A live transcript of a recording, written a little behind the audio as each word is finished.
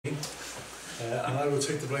and I will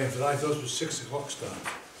take the blame for that. I thought it was 6 o'clock start.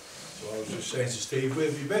 So I was just saying to Steve, where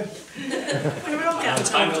have you been? We were all getting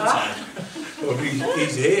time on time. Well,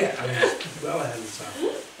 he's here and he's well ahead of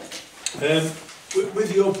time.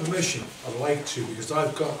 With your permission, I'd like to, because I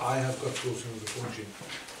have got to go to another function.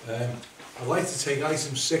 I'd like to take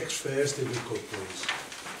item 6 first, if we could, please.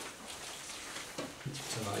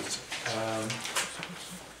 Tonight.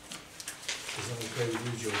 Is that okay with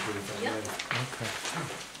you, Joe? Yeah. Okay.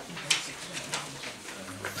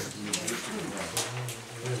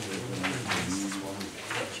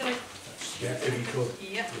 Yeah, if you could.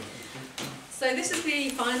 Yep. So this is the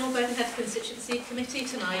final Birkenhead Constituency Committee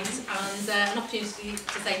tonight, and an opportunity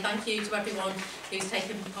to say thank you to everyone who's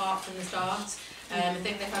taken part from the start. I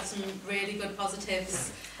think they've had some really good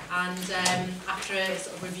positives, and after a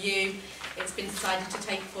sort of review, it's been decided to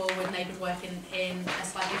take forward neighbourhood working in a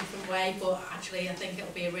slightly different way, but actually I think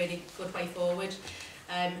it'll be a really good way forward.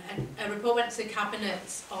 A report went to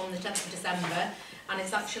Cabinet on the 10th of December, and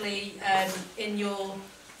it's actually in your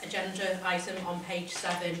agenda item on page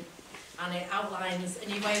 7, and it outlines a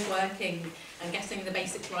new way of working and getting the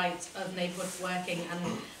basic rights of neighbourhood working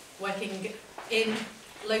and working in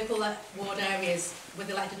local ward areas with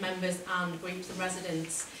elected members and groups of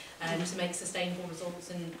residents to make sustainable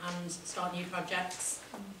results and start new projects.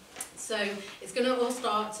 So it's going to all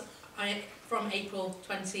start from April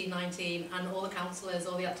 2019, and all the councillors,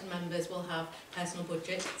 all the elected members will have personal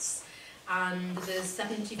budgets, and there's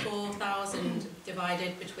 74,000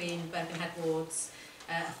 divided between Birkenhead wards.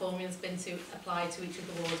 A formula has been applied to each of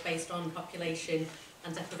the wards based on population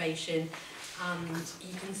and deprivation, and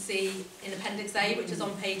you can see in Appendix A, which is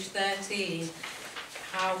on page 13,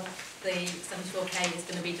 how the 74k is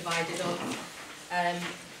going to be divided up.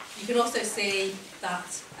 You can also see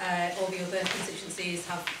that all the other constituencies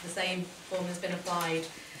have the same formula has been applied,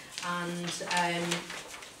 and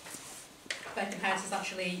Birkenhead has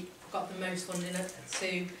actually got the most funding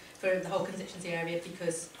for the whole constituency area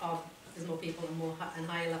because there's more people and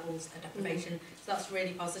higher levels of deprivation. So that's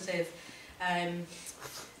really positive.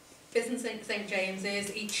 Business St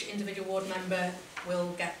James's, each individual ward member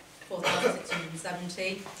will get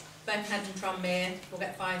 4,670. Birkenhead and Tranmere will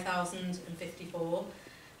get 5,054.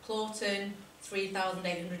 Clawton,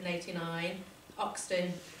 3,889.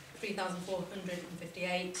 Oxton,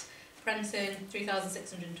 3,458. Prenton,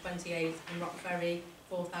 3,628. And Rockferry,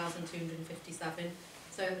 4,257.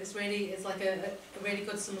 So it's like a really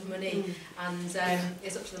good sum of money, and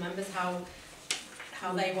it's up to the members how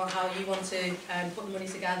you want to put the money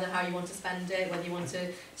together, how you want to spend it, whether you want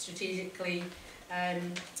to strategically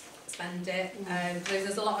spend it.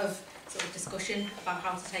 There's a lot of sort of discussion about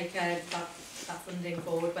how to take that funding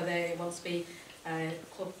forward, whether it wants to be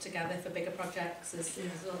clubbed together for bigger projects. There's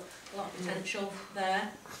a lot of potential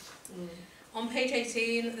there. On page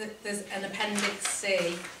 18, there's an Appendix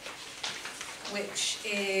C, which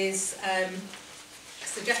is a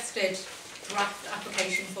suggested draft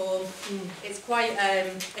application form. It's quite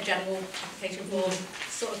a general application form,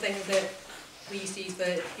 sort of thing that we used to use for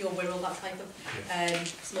your Wirral, that type of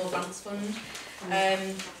small grants fund.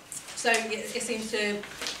 So it seems to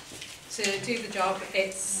do the job.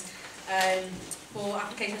 It's for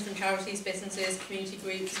applications from charities, businesses, community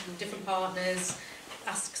groups, different partners.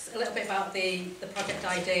 Asks a little bit about the project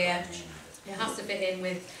idea. It has to fit in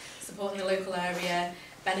with supporting the local area,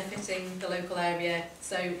 benefiting the local area.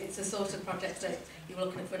 So it's a sort of project that you were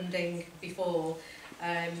looking at funding before.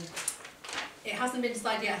 It hasn't been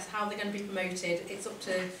decided yet how they're going to be promoted. It's up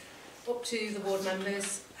to the ward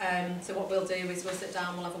members. So what we'll do is we'll sit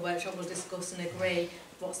down, we'll have a workshop, we'll discuss and agree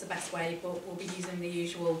what's the best way, but we'll be using the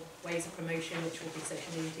usual ways of promotion, which will be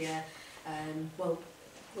social media.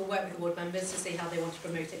 We'll work with the ward members to see how they want to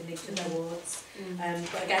promote it in each of their wards.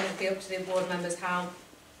 But again, it'll be up to the ward members how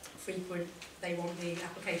frequent they want the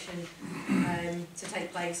application to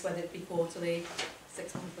take place, whether it be quarterly,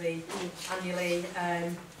 6 monthly, annually.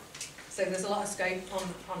 So there's a lot of scope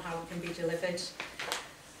on how it can be delivered.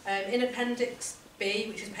 In Appendix B,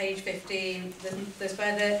 which is page 15, there's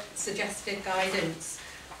further suggested guidance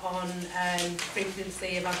on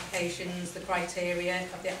frequency of applications, the criteria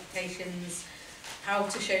of the applications, how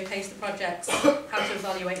to showcase the projects, how to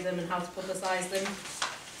evaluate them and how to publicise them.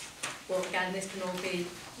 Well, again, this can all be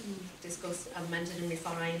discussed, amended and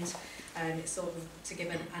refined. It's sort of to give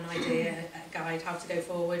an idea, a guide how to go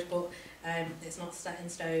forward, but it's not set in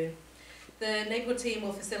stone. The neighbourhood team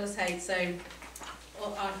will facilitate, so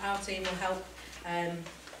our team will help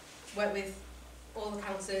work with all the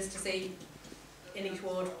councillors to see in each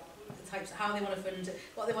ward the types, how they want to fund,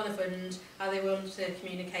 what they want to fund, how they want to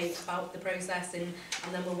communicate about the process, and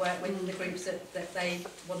then we'll work with the groups that they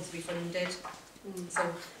want to be funded. So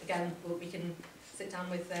again, we can sit down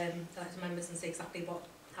with elected members and see exactly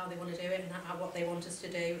how they want to do it and what they want us to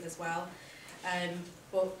do as well.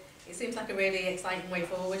 But it seems like a really exciting way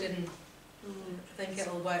forward, and I think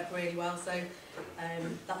it'll work really well. So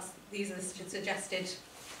these are the suggested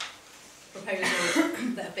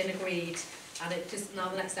proposals that have been agreed, and it just now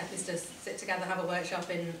the next step is to sit together, have a workshop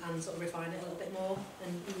and sort of refine it a little bit more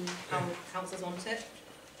and how councils want it.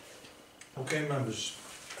 Okay, members,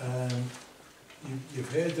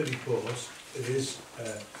 you've heard the report. It is,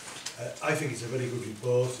 I think it's a very good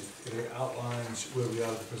report. It outlines where we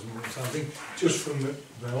are at the present moment. So I think just from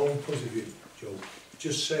my own point of view, Joe,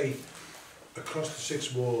 just say across the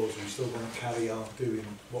 6 wards we still want to carry on doing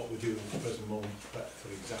what we're doing at the present moment. For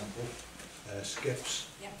example, skips,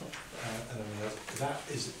 yep. and that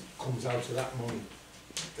comes out of that money.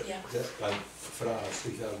 Like for ours,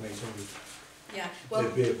 3,800. Yeah, well,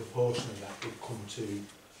 there'd be a proportion of that would come to.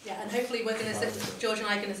 Yeah, and hopefully we're going to sit, George and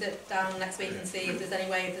I are going to sit down next week and see if there's any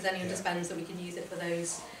way, if there's any underspends that we can use it for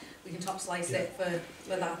those, we can top slice it for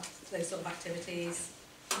those sort of activities.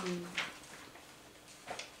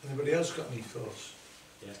 Anybody else got any thoughts?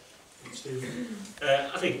 Yeah. Stuart?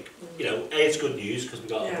 I think, you know, A, it's good news because we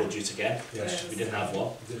got a budget again. Yes. We didn't have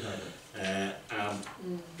one. We didn't have it.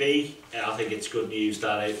 And B, I think it's good news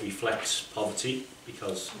that it reflects poverty,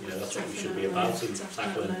 because you know that's what we should be about, in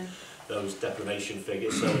tackling those deprivation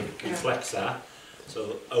figures. So it reflects that.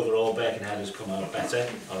 So overall, Birkenhead has come out better.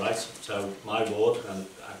 All right. So my ward, and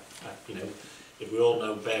you know, if we all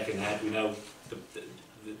know Birkenhead, we know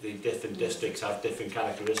the different districts have different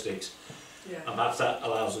characteristics, and perhaps that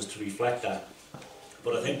allows us to reflect that.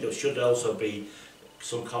 But I think there should also be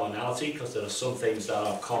some commonality, because there are some things that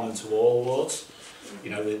are common to all wards. You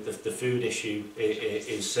know, the food issue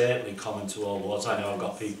is certainly common to all wards. I know I've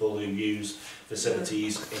got people who use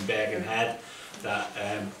facilities in Birkenhead that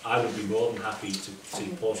I would be more than happy to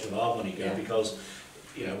see a portion of our money go, because,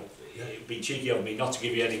 you know, it'd be cheeky of me not to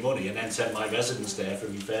give you any money and then send my residents there for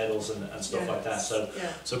referrals and stuff like that.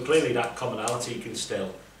 So clearly that commonality can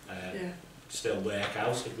still work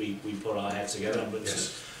out if we put our heads together. But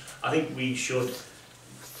I think we should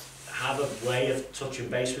have a way of touching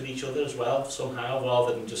base with each other as well somehow,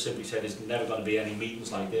 rather than just simply say there's never going to be any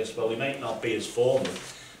meetings like this. Well, we may not be as formal,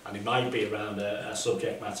 and it might be around a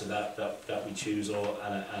subject matter that we choose, or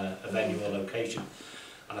a venue or location.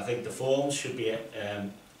 And I think the forms should be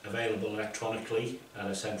available electronically at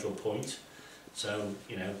a central point. So,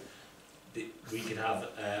 you know, we could have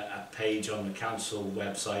a page on the council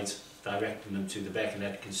website directing them to the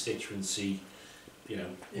Birkenhead Constituency, you know,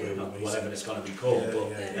 whatever it's going to be called.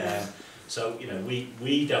 So, you know,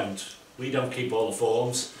 we don't keep all the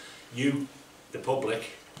forms. You, the public,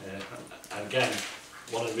 and again,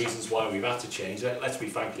 one of the reasons why we've had to change it, let's be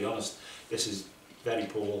frankly honest, this is very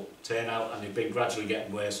poor turnout, and they've been gradually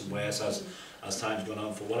getting worse and worse as time's gone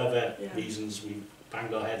on. For whatever reasons, we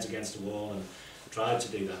banged our heads against the wall and tried to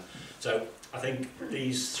do that. So I think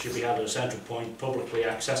these should be held at a central point, publicly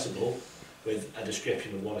accessible, with a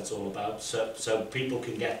description of what it's all about, so people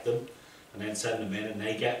can get them and then send them in, and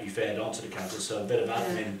they get referred on to the council. So a bit of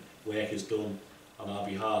admin work is done on our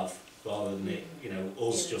behalf, rather than it, you know,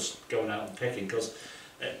 us just going out and picking. Because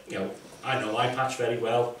you know, I know my patch very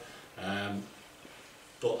well,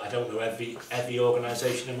 but I don't know every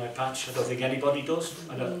organisation in my patch. I don't think anybody does.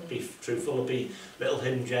 I don't, be truthful, there'll be little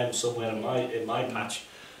hidden gems somewhere in my patch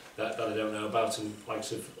that I don't know about, and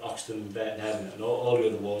likes of Oxton, Birkenhead, and all the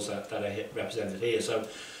other wards that are represented here.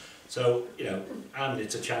 So you know, and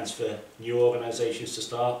it's a chance for new organisations to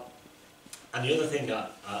start. And the other thing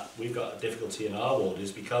that we've got a difficulty in our ward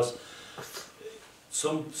is because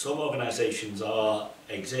some organisations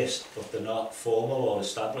exist, but they're not formal or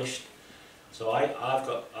established. So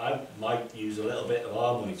I might use a little bit of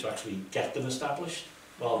our money to actually get them established,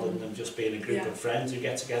 rather than them just being a group of friends who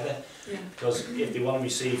get together. Because if they want to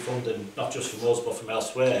receive funding, not just from us but from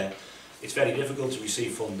elsewhere, it's very difficult to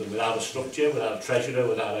receive funding without a structure, without a treasurer,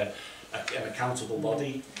 without an accountable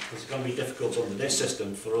body. It's going to be difficult under this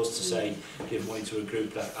system for us to say, give money to a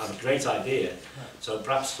group that have a great idea. So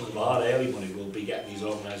perhaps some of our early money will be getting these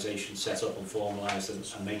organisations set up and formalised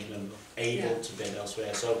and making them able to bid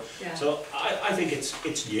elsewhere. So I think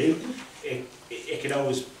it's new. It can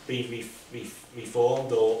always be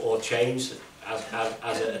reformed or changed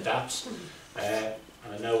as it adapts.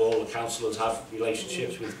 And I know all the councillors have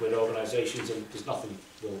relationships with organisations, and there's nothing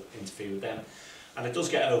will interfere with them. And it does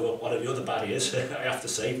get over one of the other barriers, I have to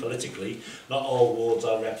say, politically. Not all wards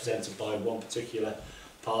are represented by one particular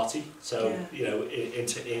party. So, you know, in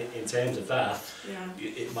terms of that,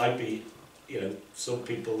 it might be, you know, some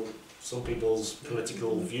people some people's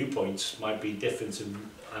political viewpoints might be different,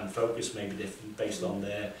 and focus may be different based on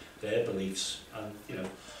their beliefs. And you know,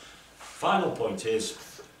 final point is,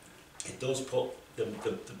 it does put the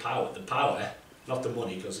power, not the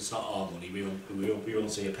money, because it's not our money. We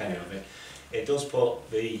won't see a penny of it. It does put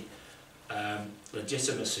the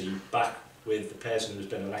legitimacy back with the person who's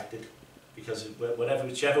been elected, because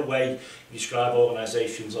whichever way you describe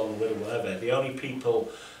organisations on the Wirral, whatever, the only people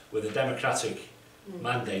with a democratic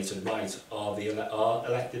mandate and right are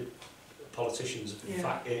elected politicians.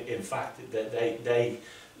 In fact,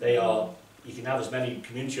 they are. You can have as many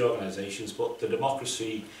community organisations, but the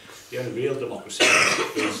democracy, the only real democracy,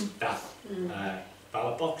 is that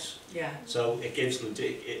ballot box. Yeah. So it gives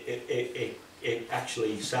it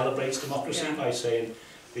actually celebrates democracy by saying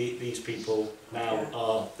these people now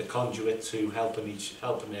are the conduit to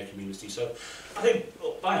helping their community. So I think,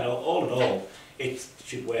 all in all, it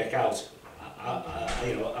should work out.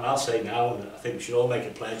 You know, and I'll say now, and I think we should all make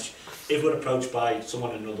a pledge, if we're approached by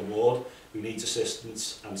someone in another ward who needs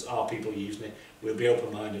assistance and our people using it, we'll be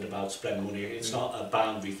open-minded about spending money. It's not a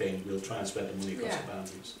boundary thing. We'll try and spend the money across the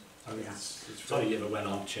boundaries. I mean, it's Sorry if I went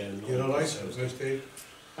on, Chairman. You're all right, Steve.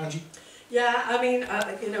 Angie? Yeah, I mean,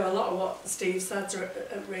 you know, a lot of what Steve said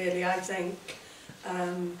really, I think,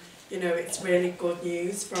 you know, it's really good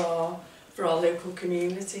news for our local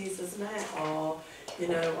communities, isn't it? Or, you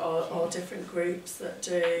know, or different groups that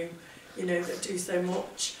do, you know, that do so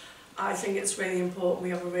much. I think it's really important we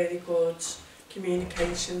have a really good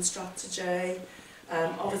communication strategy.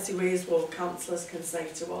 Obviously we as ward councillors can say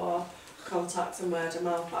to our contacts and word of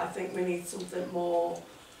mouth, but I think we need something more,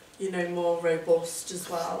 you know, more robust as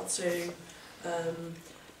well to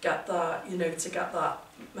get that, you know, to get that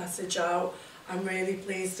message out. I'm really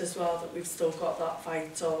pleased as well that we've still got that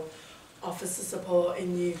vital officer support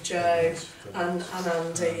in you, Joe, and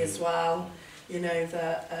Andy as well. You know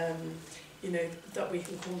that you know that we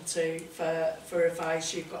can come to for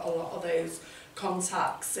advice. You've got a lot of those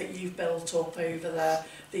contacts that you've built up over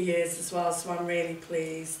the years as well. So I'm really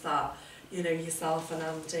pleased that, you know, yourself and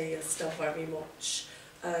Andy are still very much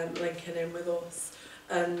linking in with us.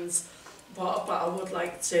 And but I would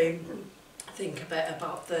like to think a bit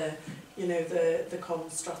about the, you know, the comm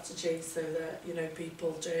strategy, so that, you know,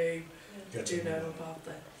 people do know about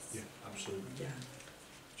this. Yeah, absolutely. Yeah.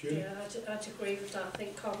 Yeah, I'd agree with that. I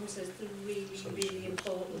think comms is really, really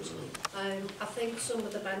important. I think some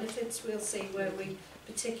of the benefits we'll see where we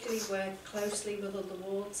particularly work closely with other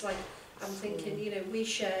wards, like I'm thinking, you know, we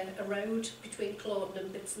share a road between Cllr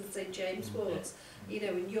and Bits and St James wards, you know,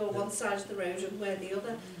 and you're one side of the road and we're the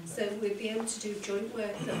other. So we'd be able to do joint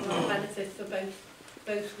work that will benefit for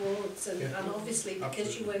both wards, and obviously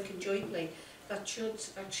because you're working jointly, that should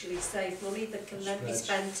actually save money that can then be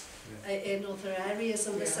spent in other areas,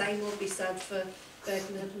 and the same will be said for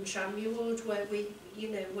Birkenhead and Tramway ward, where we,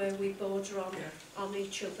 you know, where we border on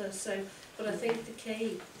each other. So, but I think the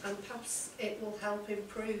key, and perhaps it will help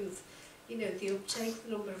improve, you know, the uptake,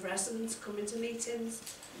 the number of residents coming to meetings,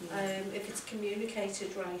 if it's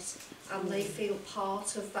communicated right and they feel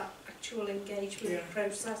part of that actual engagement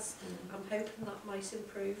process. I'm hoping that might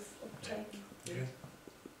improve uptake.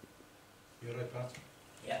 You all right, Pat?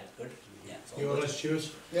 Yeah, good. Yeah, You all right, Stuart?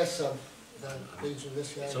 Yes, I'm pleased with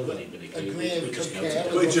this. It's already been agreed.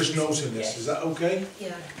 We're just noting this, is that okay?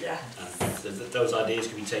 Yeah. Yeah. And those ideas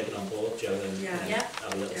can be taken on board, Joe, and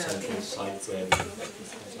have a little central site where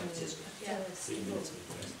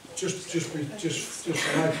Just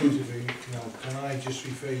from my point of view, now, can I just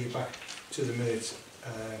refer you back to the minutes?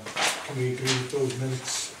 Can we agree with those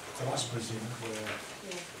minutes at the last meeting where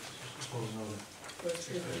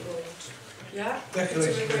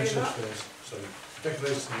declaration of interest first. Sorry,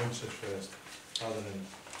 declaration of interest first, rather than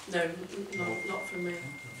No, not from me.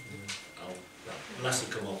 unless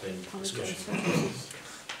they come up in discussion.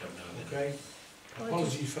 Don't know. Okay.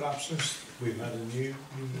 Apologies for absence. We've had a news.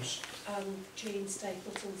 Jean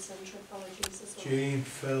Stapleton, Central, apologies as well. Jean,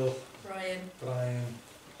 Phil, Brian,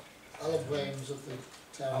 Alan Graham's of the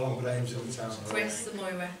town. Alan Graham's of the town. Chris, the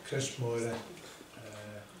Moira. Chris Moira,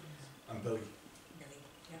 and Billy.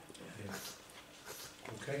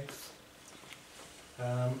 Okay.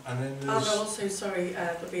 And then And there's... also, sorry,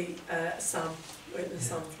 there'll be Sam, witness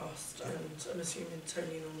Sam Frost, and I'm assuming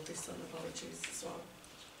Tony and all this, and apologies as well.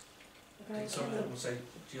 Sorry, we'll say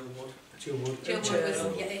Jill Wood. Jill Wood. Jill Wood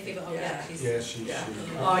was, if you got Yeah. she's... Yeah, she...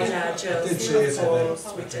 Oh yeah, Jill. I did say it of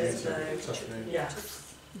today. we did know. This afternoon. Yeah.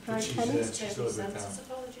 But she's a little bit down.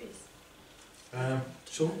 Apologies.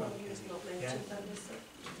 So, Well, he was not mentioned then, is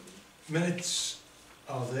it? minutes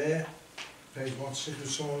are there. page 160, would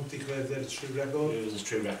someone declare that it's true record? It was a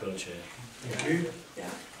true record, Chair. Thank you. Yeah.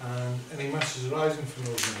 And any matters arising from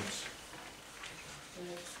those minutes?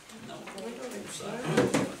 No. I don't think so.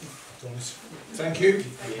 Done it. Thank you.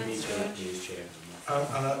 You need to use Chair.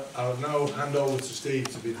 And I'll now hand over to Steve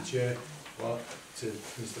to be the chair, well, to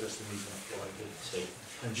finish the rest of the meeting after I do. See.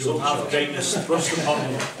 And Somehow the greatness thrust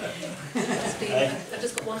upon you. Steve, I've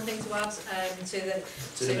just got one thing to add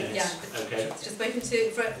To the minutes. Yeah, Okay. just spoken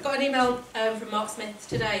to, got an email from Mark Smith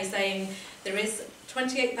today saying there is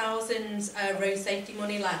 28,000 road safety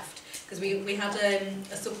money left, because we had a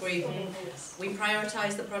subgroup and we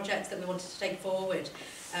prioritised the projects that we wanted to take forward,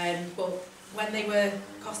 but when they were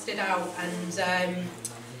costed out, and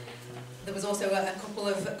there was also a couple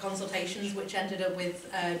of consultations which ended up with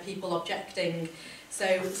people objecting.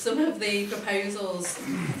 So some of the proposals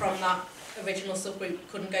from that original subgroup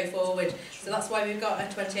couldn't go forward. So that's why we've got a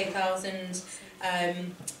 28,000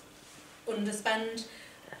 underspend.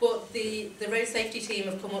 But the road safety team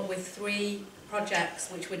have come up with 3 projects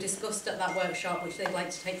which were discussed at that workshop, which they'd like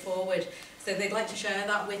to take forward. So they'd like to share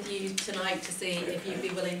that with you tonight to see if you'd be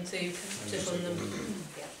willing to fund them.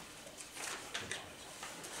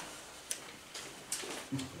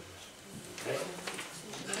 Yeah.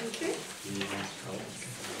 Okay.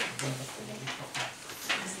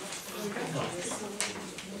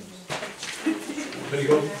 Very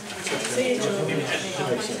good. See you,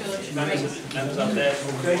 George. Members up there.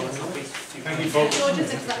 Okay. Thank you, folks. George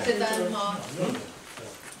has accepted then, Mark.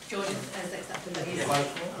 George has accepted that.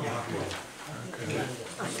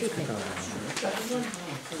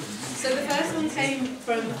 So the first one came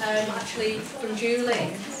from actually from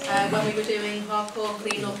Julie when we were doing hardcore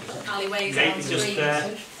clean up alleyways Okay, and just streets.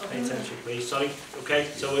 pay attention please, sorry. Okay,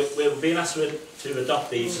 so we're being asked to adopt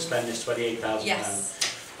these, to spend this £28,000. Yes.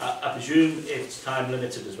 I presume it's time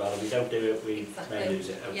limited as well. If we don't do it, we may lose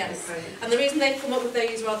it. Okay. Yes. And the reason they've come up with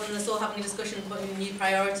those rather than us all having a discussion putting new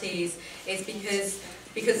priorities is because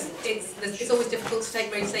it's always difficult to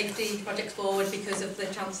take road safety projects forward because of the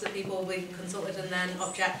chance that people will be consulted and then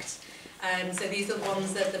object. So these are the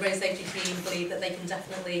ones that the road safety team believe that they can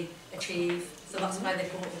definitely achieve. So that's why they've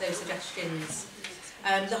come up with those suggestions.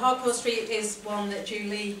 The hardcore street is one that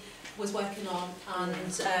Julie was working on,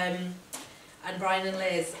 and Brian and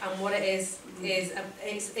Liz. And what it is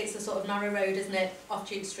it's a sort of narrow road, isn't it, off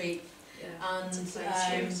Duke Street? Yeah. And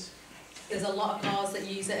there's a lot of cars that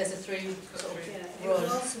use it as a through sort of Yeah, run. it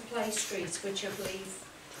was also play streets, which I believe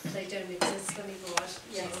they don't exist anymore.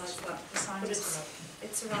 Yeah. Like that. But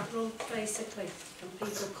it's a rat road basically, and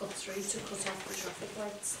people cut through to cut off the traffic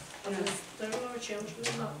lights. And there are a lot of children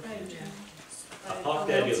on that road. I parked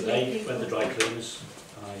there the other day when the dry cleaners.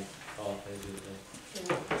 I parked there the other day.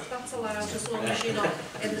 Yeah, that's allowed as long as you're not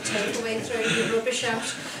in the takeaway throwing your rubbish out.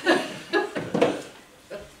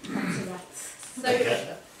 So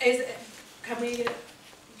Okay. can we?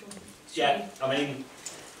 Yeah, I mean,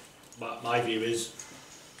 my view is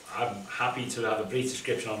I'm happy to have a brief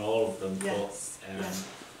description on all of them, Yes. but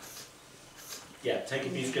yeah, take a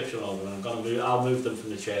brief description on all of them. I'll move them from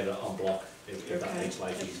the chair on block if that Okay. makes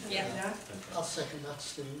life easier. Yeah. Okay. I'll second that,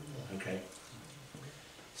 Steve. Okay.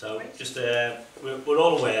 So just we're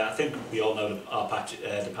all aware. I think we all know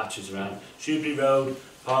the patches around Shoebury Road,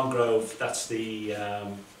 Palm Grove. That's the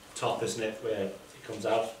top, isn't it, where it comes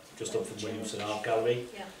out just up from Williamson Art Gallery,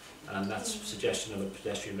 Yeah. and that's a suggestion of a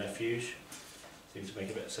pedestrian refuge. Seems to make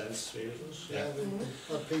a bit of sense, really. Yeah, we've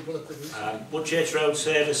got people at the reach. Woodchurch Road,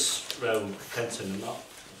 Service Road, Kenton, and not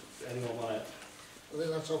anyone want it? I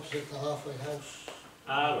think that's opposite the halfway house.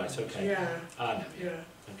 Ah, right, okay. Yeah. Ah, no, Yeah.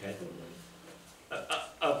 okay.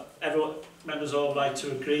 Everyone, members all like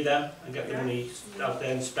to agree then and get the money out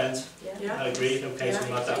there and spent? Yeah. I agree. Okay, so Yeah.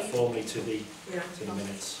 we'll add that formally to the Yeah.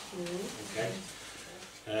 minutes. Mm-hmm. Okay.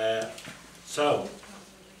 So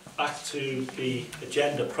back to the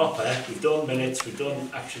agenda proper. We've done minutes. We've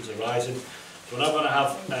done actions arising. So we're now going to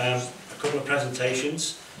have a couple of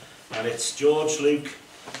presentations, and it's George, Luke,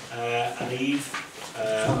 and Eve.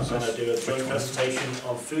 I'm going to do a joint presentation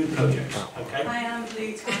on food projects. Okay. I am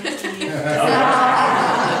Luke and Eve.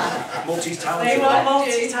 Multi-talented. They want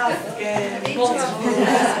multi-talented.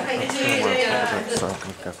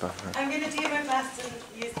 I'm going to do my best and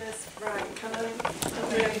use this right. Can I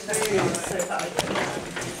really move so that I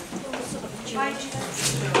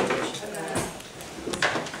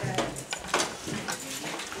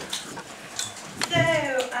So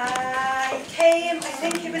I came, I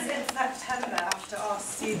think it was in September after our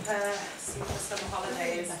super summer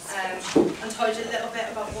holidays, and told you a little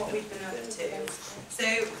bit about what we've been up to. So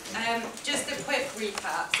just a quick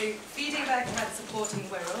recap. So feeding Birkenhead, supporting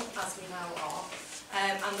Wirral, as we now are,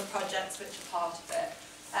 and the projects which are part of it.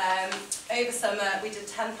 Over summer, we did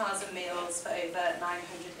 10,000 meals for over 900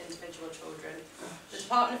 individual children. The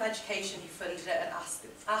Department of Education, who funded it, and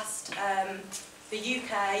asked the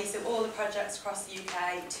UK, so all the projects across the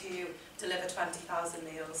UK, to deliver 20,000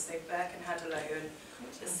 meals. So Birkenhead alone,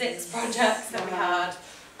 the 6 projects that we had,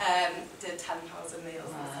 did 10,000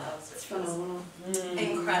 meals themselves, which was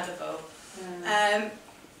incredible.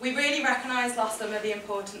 We really recognised last summer the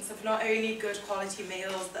importance of not only good quality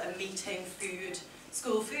meals that are meeting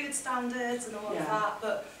school food standards and all of that,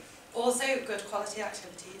 but also good quality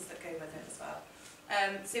activities that go with it as well.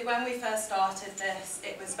 So when we first started this,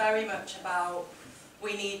 it was very much about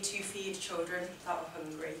we need to feed children that are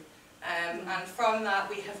hungry. And from that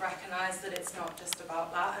we have recognised that it's not just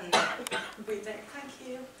about that, and we think, thank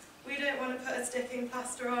you, we don't want to put a sticking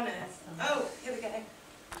plaster on it. Oh, here we go.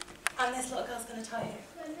 And this little girl's going to tell you.